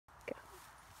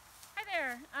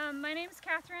there, my name's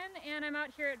Kathryn and I'm out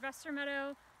here at Vesper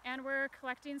Meadow and we're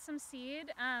collecting some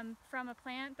seed from a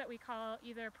plant that we call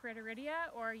either Pritteridia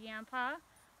or Yampah.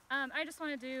 I just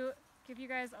wanted to give you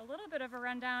guys a little bit of a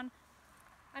rundown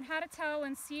on how to tell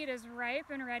when seed is ripe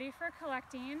and ready for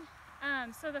collecting.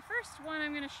 So the first one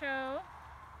I'm going to show,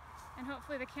 and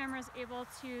hopefully the camera is able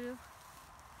to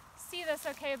see this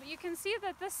okay, but you can see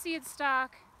that this seed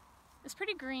stalk is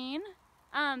pretty green.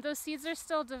 Those seeds are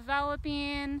still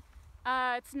developing.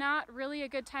 It's not really a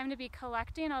good time to be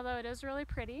collecting, although it is really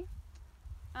pretty.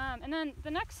 And then the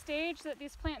next stage that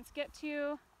these plants get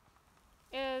to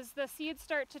is the seeds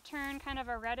start to turn kind of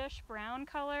a reddish brown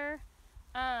color.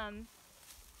 And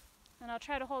I'll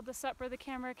try to hold this up where the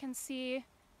camera can see.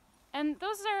 And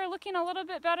those are looking a little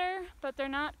bit better, but they're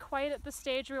not quite at the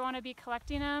stage we want to be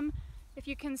collecting them. If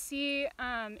you can see,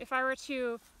 if I were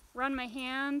to run my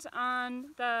hand on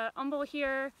the umbel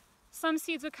here, some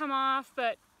seeds would come off,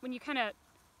 but when you kind of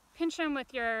pinch them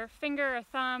with your finger or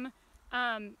thumb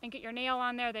and get your nail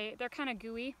on there, they're kind of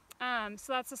gooey.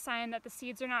 So that's a sign that the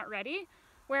seeds are not ready.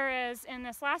 Whereas in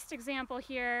this last example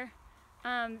here,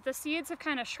 the seeds have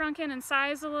kind of shrunken in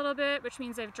size a little bit, which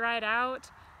means they've dried out.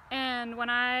 And when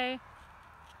I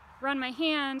run my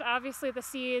hand, obviously the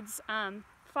seeds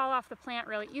fall off the plant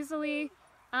really easily.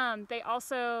 They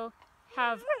also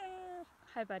have,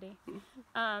 hi buddy,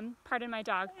 pardon my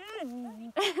dog.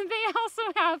 They also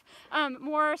have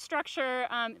more structure,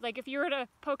 like if you were to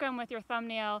poke them with your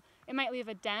thumbnail, it might leave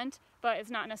a dent, but it's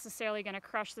not necessarily going to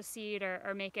crush the seed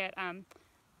or make it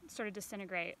sort of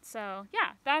disintegrate. So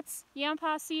yeah, that's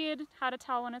Yampah seed, how to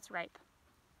tell when it's ripe.